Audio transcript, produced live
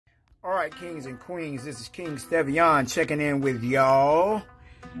All right, kings and queens, this is King Stevian checking in with y'all.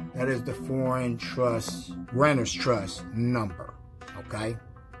 That is the foreign trust, grantor's trust number, okay?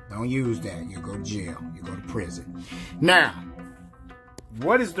 Don't use that. You go to jail. You go to prison. Now,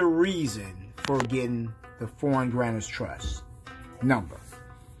 what is the reason for getting the foreign grantor's trust number?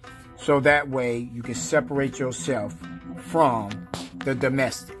 So that way you can separate yourself from the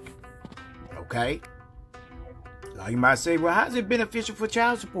domestic, okay? Now you might say, well, how is it beneficial for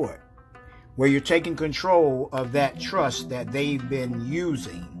child support? Where you're taking control of that trust that they've been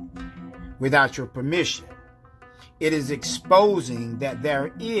using without your permission. It is exposing that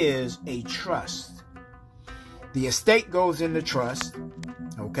there is a trust. The estate goes in the trust,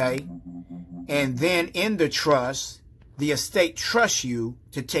 okay? And then in the trust, the estate trusts you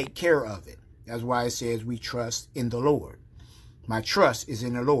to take care of it. That's why it says we trust in the Lord. My trust is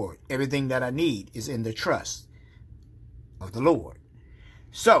in the Lord. Everything that I need is in the trust of the Lord.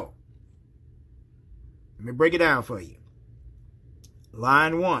 So, let me break it down for you.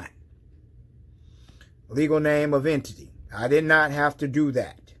 Line 1. Legal name of entity. I did not have to do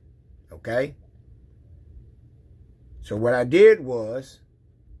that. Okay? So what I did was,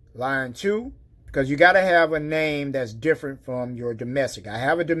 line 2, because you got to have a name that's different from your domestic. I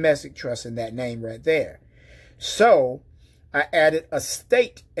have a domestic trust in that name right there. So, I added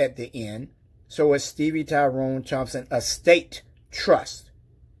estate at the end. So it's Stevie Tyrone Thompson Estate Trust.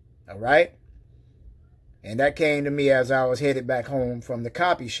 All right? And that came to me as I was headed back home from the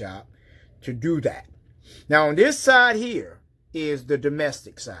copy shop to do that. Now, on this side here is the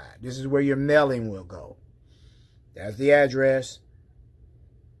domestic side. This is where your mailing will go. That's the address.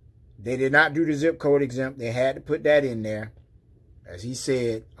 They did not do the zip code exempt. They had to put that in there. As he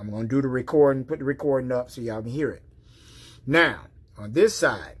said, I'm going to do the recording, put the recording up so y'all can hear it. Now, on this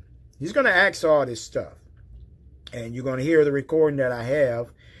side, he's going to ask all this stuff. And you're going to hear the recording that I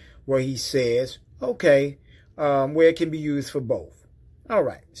have where he says, okay, where it can be used for both. All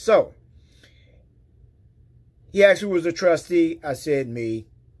right, so he asked who was the trustee. I said me,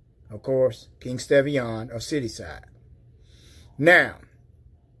 of course, King Stevian of CitySide. Now,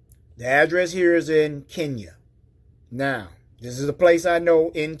 the address here is in Kenya. Now, this is a place I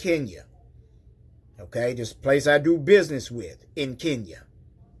know in Kenya. Okay, this is a place I do business with in Kenya.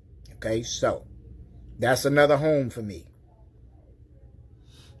 Okay, so that's another home for me.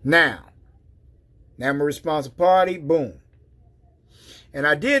 Now I'm a responsible party, boom. And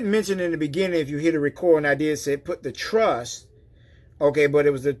I did mention in the beginning, if you hear the recording, I did say put the trust, okay, but it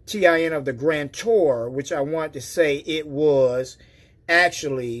was the TIN of the grantor, which I want to say it was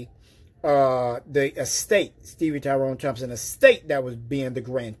actually the estate, Stevie Tyrone Thompson estate that was being the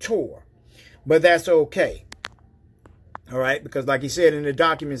grantor. But that's okay. All right, because like he said in the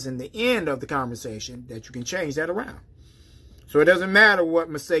documents in the end of the conversation, that you can change that around. So it doesn't matter what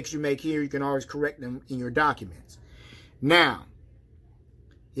mistakes you make here. You can always correct them in your documents. Now,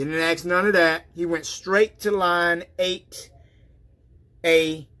 he didn't ask none of that. He went straight to line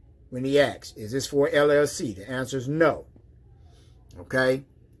 8A when he asked, is this for LLC? The answer is no. Okay.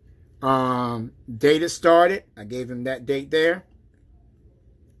 Date it started. I gave him that date there.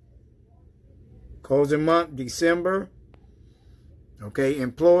 Closing month, December. Okay.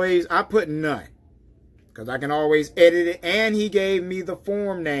 Employees, I put none. Because I can always edit it. And he gave me the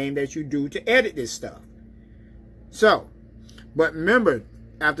form name that you do to edit this stuff. So, but remember,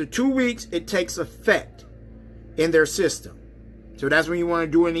 after 2 weeks, it takes effect in their system. So that's when you want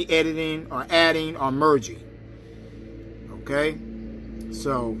to do any editing or adding or merging. Okay?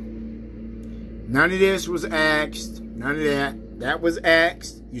 So, none of this was asked. None of that. That was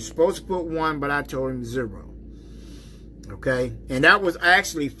asked. You're supposed to put 1, but I told him 0. Okay? And that was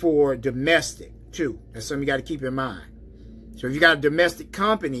actually for domestic. Too. That's something you got to keep in mind. So if you got a domestic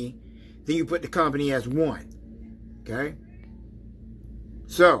company, then you put the company as 1. Okay?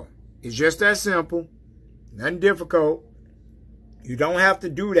 So, it's just that simple. Nothing difficult. You don't have to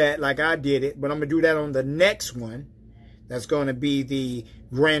do that like I did it, but I'm going to do that on the next one. That's going to be the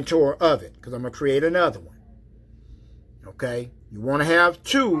grantor of it, because I'm going to create another one. Okay? You want to have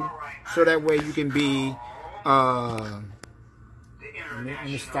 2, so that way you can be... Let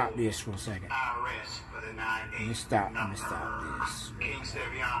me stop this for a second. Let me stop this.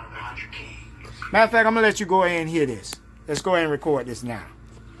 Matter of fact, I'm going to let you go ahead and hear this. Let's go ahead and record this now.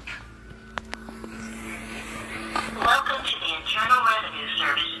 Welcome to the Internal Revenue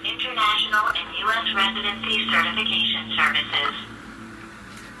Service International and U.S. Residency Certification Services.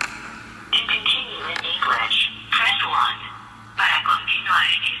 To continue in English, press 1. Para continuar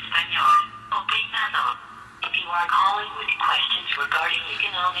en español, oprima 2. If you are calling with questions regarding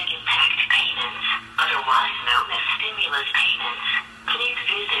economic impact payments, otherwise known as stimulus payments, please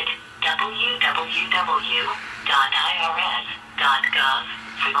visit www.irs.gov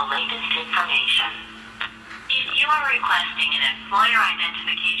for the latest information. If you are requesting an employer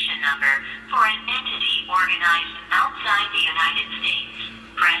identification number for an entity organized outside the United States,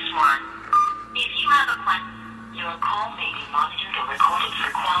 press 1. If you have a question, your call may be monitored or recorded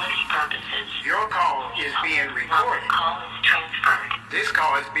for quality purposes. Your call is being recorded. This call is transferred. This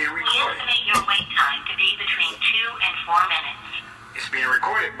call is being We recorded. estimate your wait time to be between 2 and 4 minutes. It's being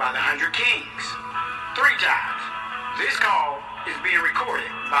recorded by the 100 Kings. 3 times. This call is being recorded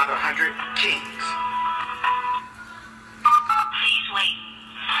by the 100 Kings. Please wait.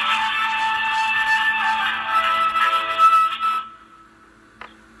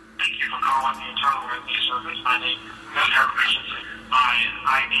 Thank you for calling the Internal Revenue Service. My name is Mr. Christensen. My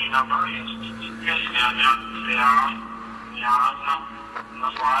ID number is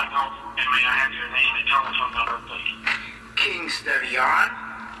and may I have your name and telephone number, please? King Stevian,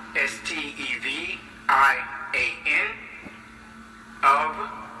 STEVIAN, of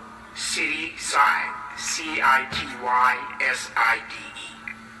CitySide, CITYSIDE.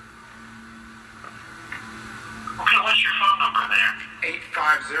 Okay, what's your phone number there?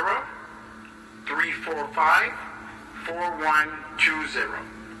 850-345-4120.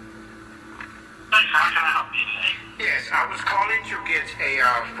 Thanks, how can I help you today? Yes, I was calling to get a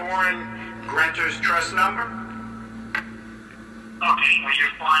foreign grantor's trust number. Okay, are you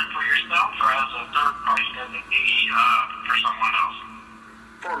applying for yourself or as a third-party designee for someone else?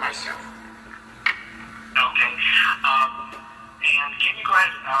 For myself. Okay, and can you go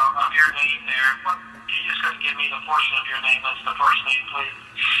ahead of your name there? Can you just go give me the portion of your name that's the first name, please?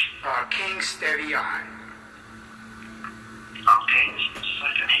 King Stevian. Okay, just a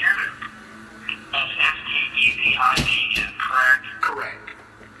second here. That's STEVIAN, correct? Correct.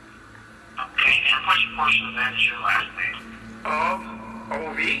 Okay, and which portion of that is your last name? Of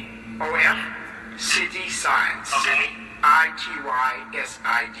OVOF CitySide. Okay.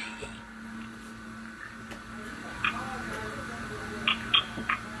 CITYSIDE.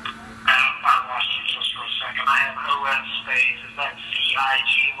 I lost you just for a second. I have OF space. Is that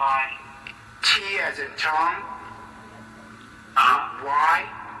CIGY? T as in Tom. Y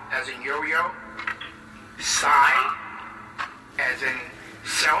as in yo-yo. Side as in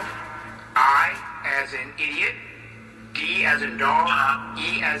self. I as in idiot. D as in dog.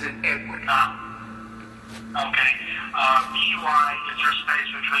 E as in Edward. Okay. DY, is there space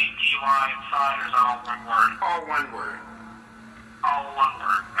between DY and side, or is that all one word? All one word. All one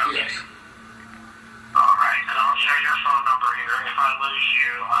word. Okay. Yes. All right. And I'll share your phone number here. If I lose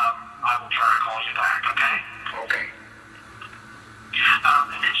you, I will try to call you back, okay? Okay.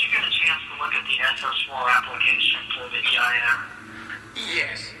 Did you get a chance to look at the SS4 application for the EIN?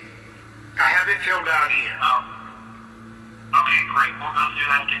 Yes. I have it filled out here. Okay, great. We'll go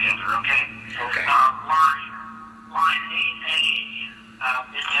through that together, okay? Okay. Line 8A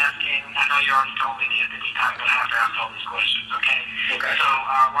is asking, I know you already told me the entity type, but I have to ask all these questions, okay? Okay. So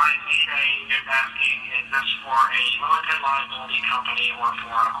line 8A is asking, is this for a limited liability company or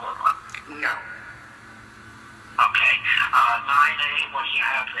for an equivalent? No. Okay. 9A, what do you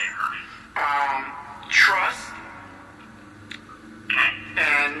have there? Trust. Okay.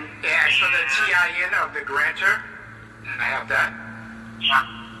 And as for the TIN of the grantor, I have that. Yeah.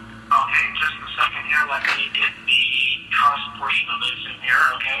 Okay, just a second here. Let me get the trust portion of this in here,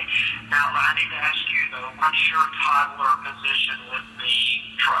 okay? Now, I need to ask you, though, what's your title or position with the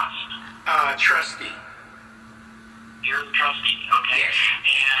trust? Trustee. You're the trustee, okay? Yes.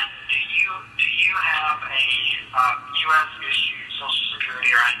 And do you have a U.S. issued Social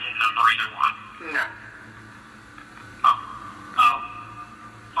Security or ID number, either one? No.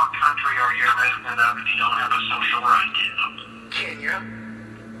 What country are you a resident of if you don't have a social or ID number? Kenya.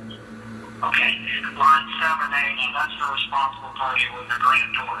 Okay. Line 7A, now that's the responsible party with the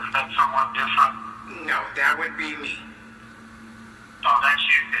grantor. Is that someone different? No, that would be me. Oh, that's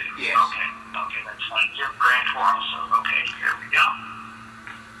you. Yes. Okay. Okay, that's fine. You're grantor also. Okay, here we go.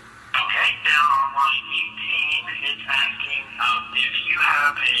 Okay, down on line 18, it's asking if you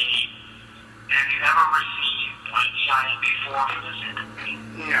have you ever received an EIN before for this entity?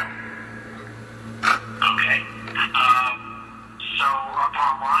 No. Okay. So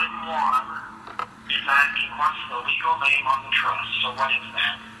upon line 1, it's asking what's the legal name on the trust. So what is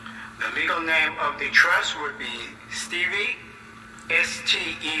that? The legal name of the trust would be Stevie,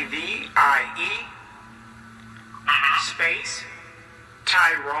 STEVIE, space,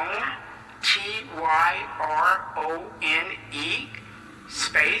 Tyrone, TYRONE,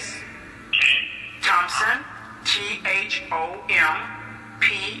 space, Thompson, THOMPSON,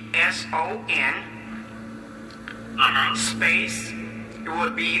 space, it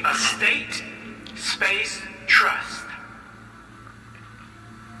would be estate, space trust.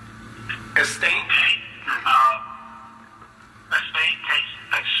 Estate. Estate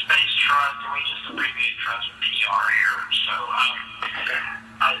takes space trust, and we just abbreviate trust with PR here. So,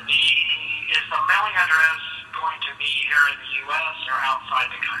 is the mailing address going to be here in the U.S. or outside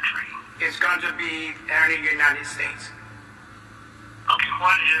the country? It's going to be here in the United States. Okay,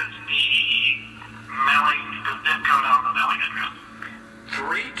 what is the zip code on the mailing address?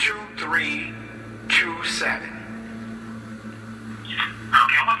 32327.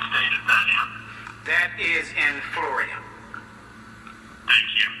 Okay, what state is that in? That is in Florida. Thank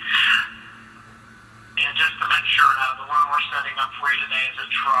you. And just to make sure, the one we're setting up for you today is a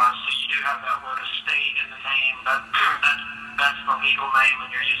trust, so you do have that word estate in the name, but that's the legal name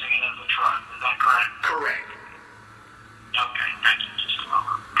and you're using it as a trust. Is that correct? Correct. Okay, thank you. Just a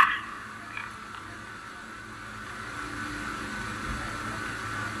moment.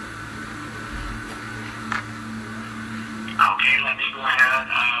 Okay, let me go ahead.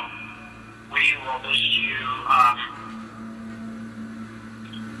 We will list you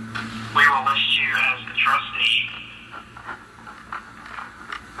as the trustee.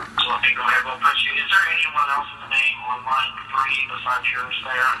 So let me go ahead. We'll put you. Is there anyone else's name on line 3 besides yours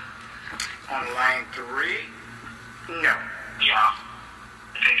there? On line 3? No. Yeah.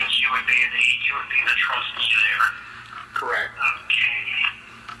 Because you would be the trustee there. Correct. Okay.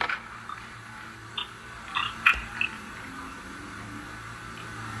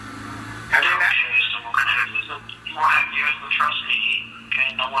 We'll have you as the trustee.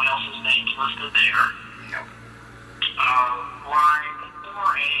 Okay, no one else's name's listed there. No. Line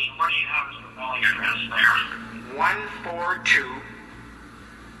 4A, what do you have as the mailing address there? 142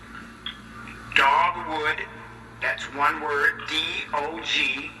 Dogwood, that's one word,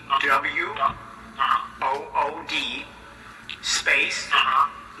 DOGWOOD, space,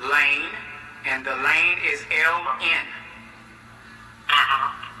 lane, and the lane is LN.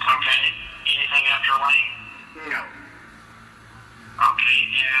 Okay. Anything after lane? No. Okay,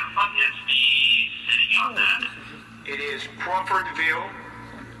 and what is the city on that? It is Crawfordville,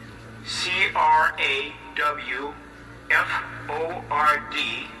 CrawfordVille.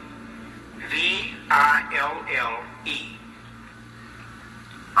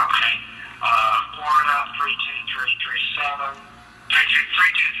 Okay. Florida 32337.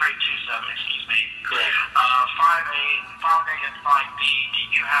 32327, excuse me. Correct. 5A and 5B, do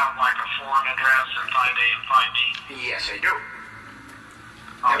you have like a foreign address in 5A and 5B? Yes, I do.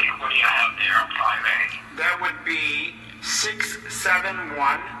 Okay, what do you have there on 5A? That would be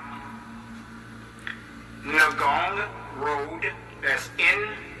 671 Nagong Road, that's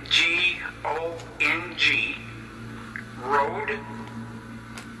NGONG Road,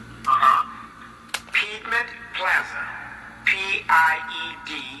 Piedmont Plaza, PIEDMONT,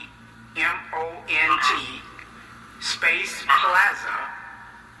 space Plaza,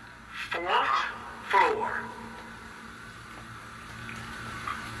 4th floor.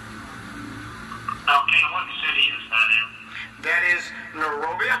 Okay, what city is that in? That is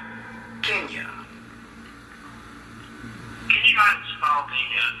Nairobi, Kenya. Can you guys spell the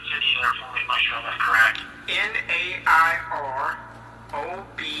city there for me, make sure that's correct? NAIROBI.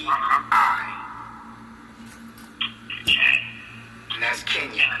 Okay. And that's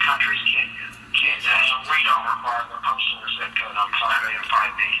Kenya. And the country's Kenya. And we don't require the postal or zip code on 5A and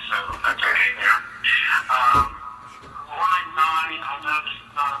 5B, so that's okay there. Line 9, I know this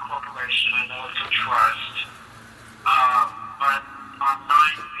is not a corporation, I know it's a trust, but on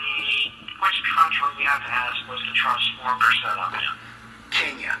 9B, which country we have to ask was the trust form set up in?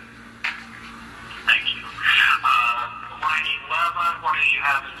 Kenya. Thank you. Line 11, what do you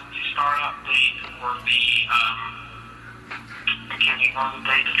have as the startup date for the, can you know the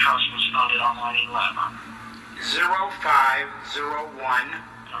date the trust was funded on line 11?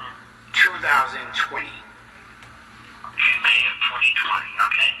 05/01/2020. Okay, May of 2020,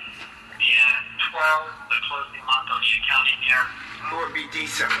 okay? And 12, the closing month on the accounting year? Would be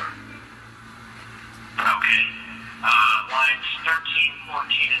December. Okay. Lines 13,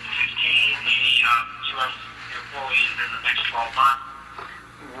 14, and 15, any U.S. employees in the next 12 months?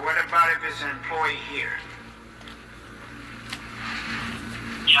 What about if it's an employee here?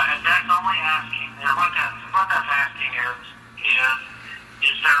 Yeah, and that's only asking, and what that's asking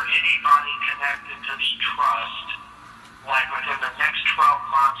is there anybody connected to the trust, like within the next 12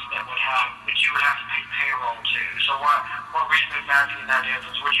 months that you would have to pay payroll to? So what reason it's asking that is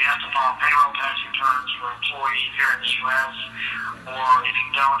would you have to file payroll tax returns for employees here in the U.S., or if you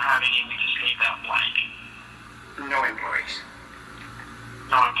don't have any, we just leave that blank? No employees.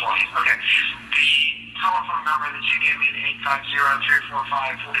 No employees, okay. The telephone number that you gave me, the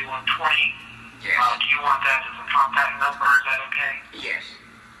 850-345-4120, Yes. Do you want that as a contact number? Is that okay? Yes.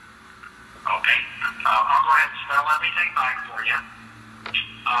 Okay. I'll go ahead and spell everything back for you.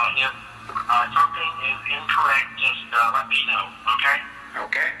 If something is incorrect, just let me know, okay?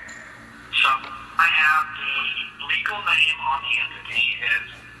 Okay. So I have the legal name on the entity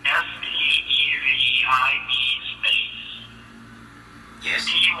is Stevie space Yes.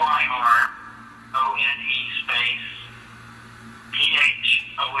 Tyrone space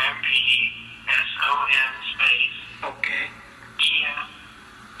Thompson space Okay.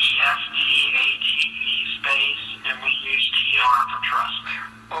 ESTATE space, and we use TR for trust there.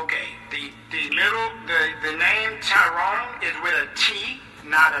 Okay. The middle, the name Tyrone is with a T,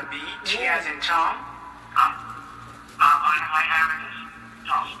 not a B. T as in Tom. I have it as,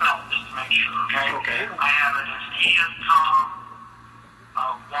 I'll spell it just to make sure, okay? Okay. I have it as T as Tom,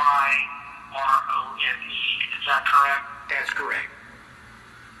 YRONE. Is that correct? That's correct.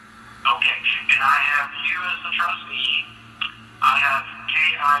 Okay. And I have you as the trustee. I have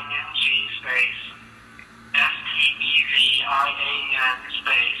KING space STEVIAN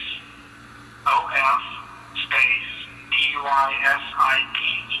space OF space DYSIPE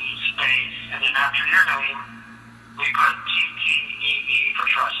space, and then after your name, we put TTEE for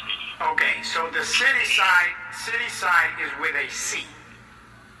trustee. Okay, so the CitySide is with a C.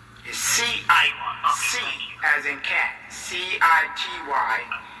 It's C as in cat. CITYSIDE.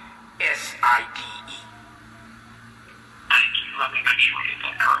 Thank you. Let me make sure we get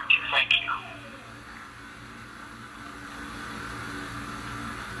that correct. Thank you.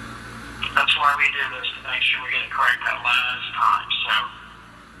 That's why we do this, to make sure we get it correct that last time. So,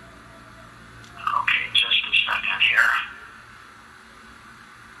 okay, just a second here.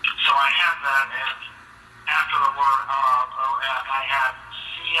 So I have that as, after the word OF, I have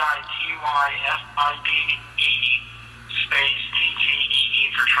CITYSIDE space TTEE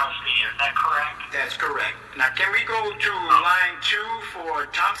for trustee. Is that correct? That's correct. Now, can we go to line 2 for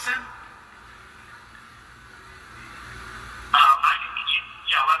Thompson?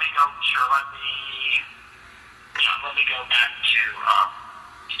 Let me go. Sure. Let me go back to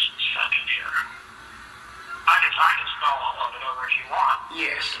just a second here. I can spell all of it over if you want.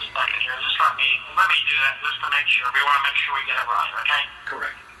 Yes. Just a second here. Just let me do that just to make sure. We want to make sure we get it right. Okay.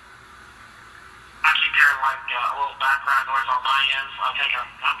 Correct. I keep hearing like a little background noise on my end, so I think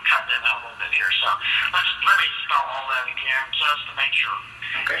I'm cutting it out a little bit here. So let me spell all that again just to make sure.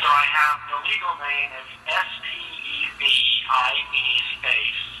 Okay. So I have the legal name is STEVIE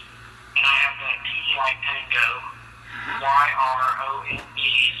space, and I have that T like Tango, YRONE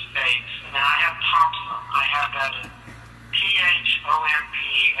space, and then I have Thompson. I have that as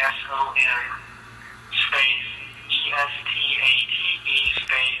THOMPSON space ESTATE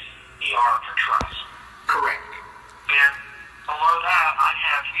space ER for trust. Correct. Then below that, I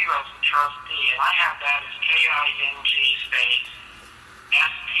have you as the trustee, and I have that as KING space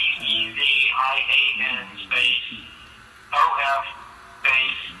STEVIAN space OF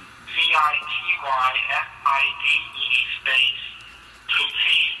space VITYFIDE space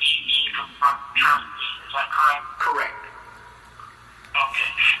TTEE for trustee. Is that correct? Correct.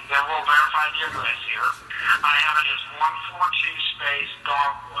 Okay. Then we'll verify the address here. I have it as 142 space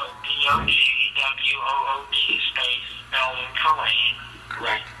Dogwood, DOGWOOD space Belleville Lane.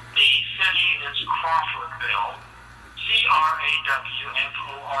 Correct. The city is Crawfordville,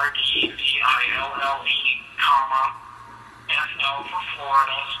 CRAWFORDVILLE, comma, FL for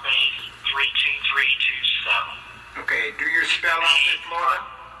Florida, space 32327. Okay, do your spell out in Florida?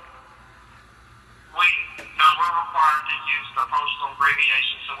 We're required to use the postal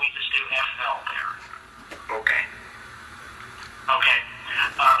abbreviation, so we just do FL there. Okay. Okay.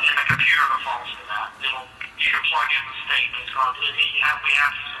 And the computer defaults to that. You can plug in the state that's going to, we have to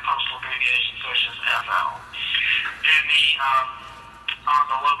use the postal abbreviation, so it's just FL. Then on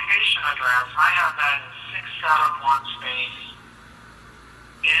the location address, I have that as 671 space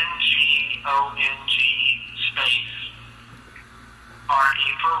NGONG space RD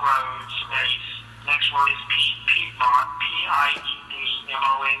for road space. Next word is Piedmont,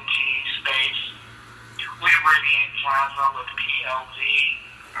 PIEDMONT space. We abbreviate Plaza with PLZ.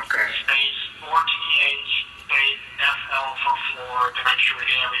 Okay. Space 4TH space FL for floor to make sure we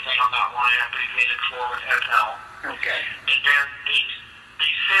get everything on that line. Abbreviated floor with FL. Okay. And then the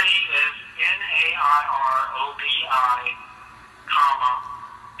city is NAIROBI, comma,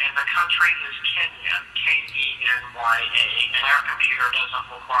 and the country is Kenya, KENYA, and our computer doesn't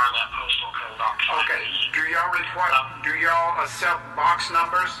require that postal code on file. Okay. Do y'all accept box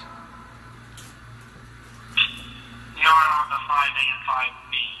numbers? Not on the 5A and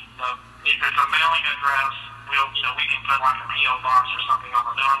 5B. If it's a mailing address, we can put like a PO box or something on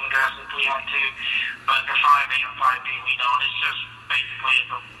the mailing address. If we got two, but the 5A and 5B we don't. It's just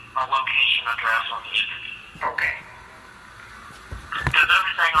basically a location address on the entity. Okay. Does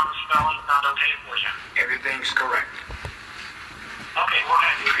everything on the spelling sound okay for you? Everything's correct. Okay, we'll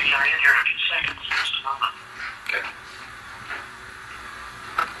have your EIN here in a few seconds. Just a moment. Okay.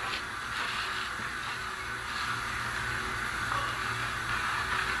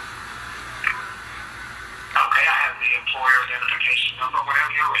 Okay, I have the employer identification number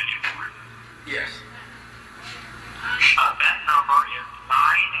whenever you're ready for it. Yes. That number is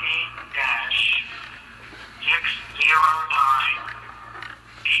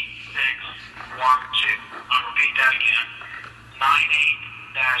 98-609-8612. I'll repeat that again.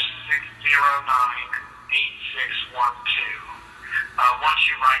 98-609-8612. Once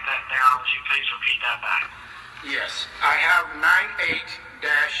you write that down, would you please repeat that back? Yes. I have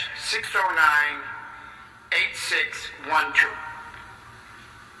 98-609-8612.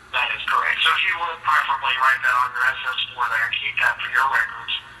 That is correct. So if you would preferably write that on your SS4 there and keep that for your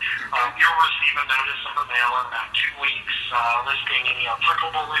records. You'll receive a notice in the mail in about 2 weeks listing any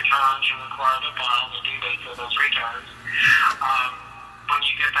applicable returns you're required to file, the due date for those returns. When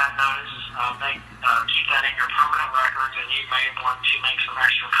you get that notice, keep that in your permanent records, and you may want to make some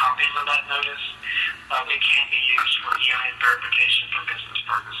extra copies of that notice. It can be used for EIN verification for business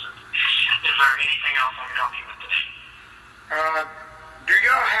purposes. Is there anything else I can help you with today? Do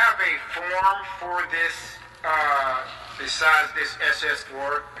y'all have a form for this besides this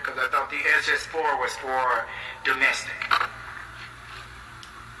SS4? Because I thought the SS4 was for domestic.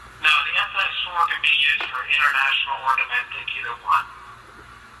 No, the SS4 can be used for international or domestic, either one.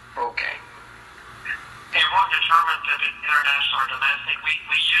 Okay. And what determines if it's international or domestic, we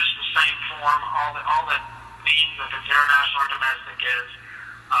use the same form. All that means if it's international or domestic is,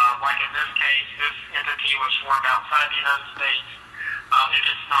 like in this case, this entity was formed outside the United States. If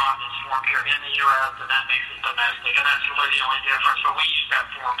it's not, it's formed here in the U.S., and that makes it domestic, and that's really the only difference, but we use that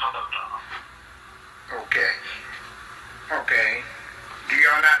form for both of them. Okay. Okay. Do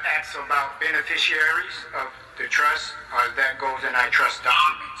y'all not ask about beneficiaries of the trust, or that goes in our trust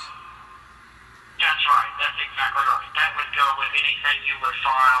documents? That's right. That's exactly right. That would go with anything you would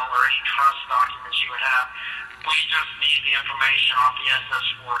file or any trust documents you would have. We just need the information off the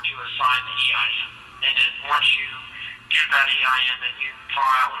SS4 to assign the EIN. And then once you get that EIN, then you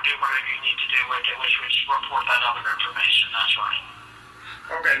file or do whatever you need to do with it, which would report that other information. That's right.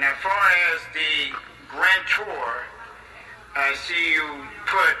 Okay, now as far as the grantor, I see you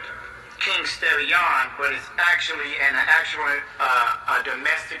put King Stevian, but it's actually a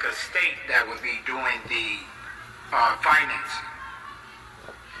domestic estate that would be doing the financing.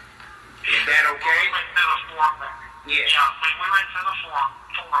 Is that okay? We went through the form there. Yeah. Yeah, we went through the form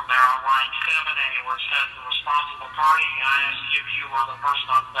there on line 7A where it says the responsible party, and I asked you if you were the person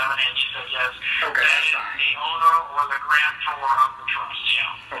on 7A, and you said yes. Okay, that is fine. the owner or the grantor of the trust,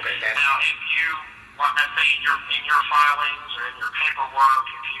 yeah. Okay, that's now, if you want to say in your filings or in your paperwork,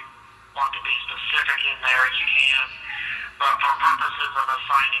 if you want to be specific in there, you can. But for purposes of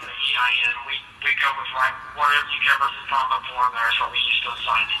assigning the EIN, we go with like whatever you give us is on the form there, so we used to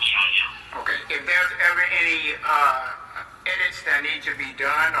assign the EIN. okay. If there's ever any edits that need to be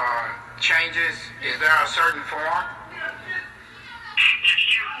done or changes, is there a certain form? If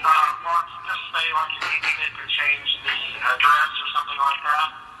you want to just say like if you needed to change the address or something like that,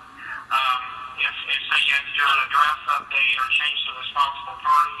 if say you had to do an address update or change the responsible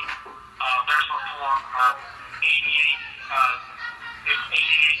party, there's a form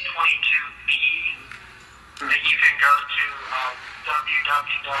 8822B, and you can go to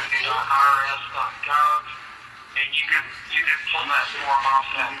www.irs.gov, and you can pull that form off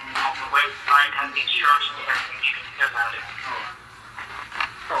the website, and the instructions and everything, you can send that in.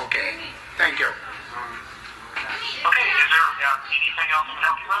 Okay. Thank you. Okay, is there anything else I can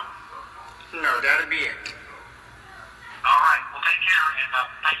help you with? No, that'll be it. All right, well, take care, and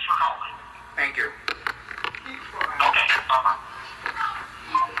thanks for calling. Thank you. Okay, bye-bye.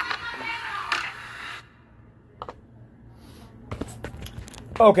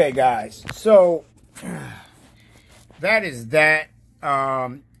 Okay, guys. So, that is that.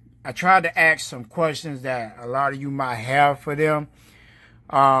 I tried to ask some questions that a lot of you might have for them.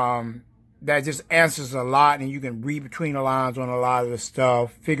 That just answers a lot, and you can read between the lines on a lot of the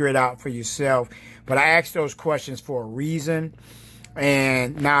stuff, figure it out for yourself. But I asked those questions for a reason.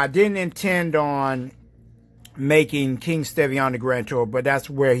 And now I didn't intend on making King Stevian the grantor, but that's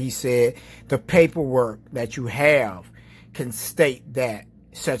where he said the paperwork that you have can state that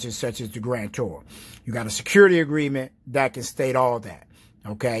such and such is the grantor. You got a security agreement that can state all that.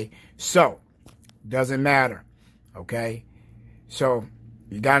 Okay, so doesn't matter. Okay, so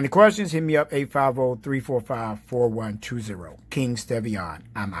You got any questions? Hit me up, 850-345-4120. King Stevian.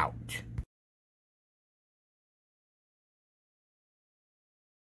 I'm out.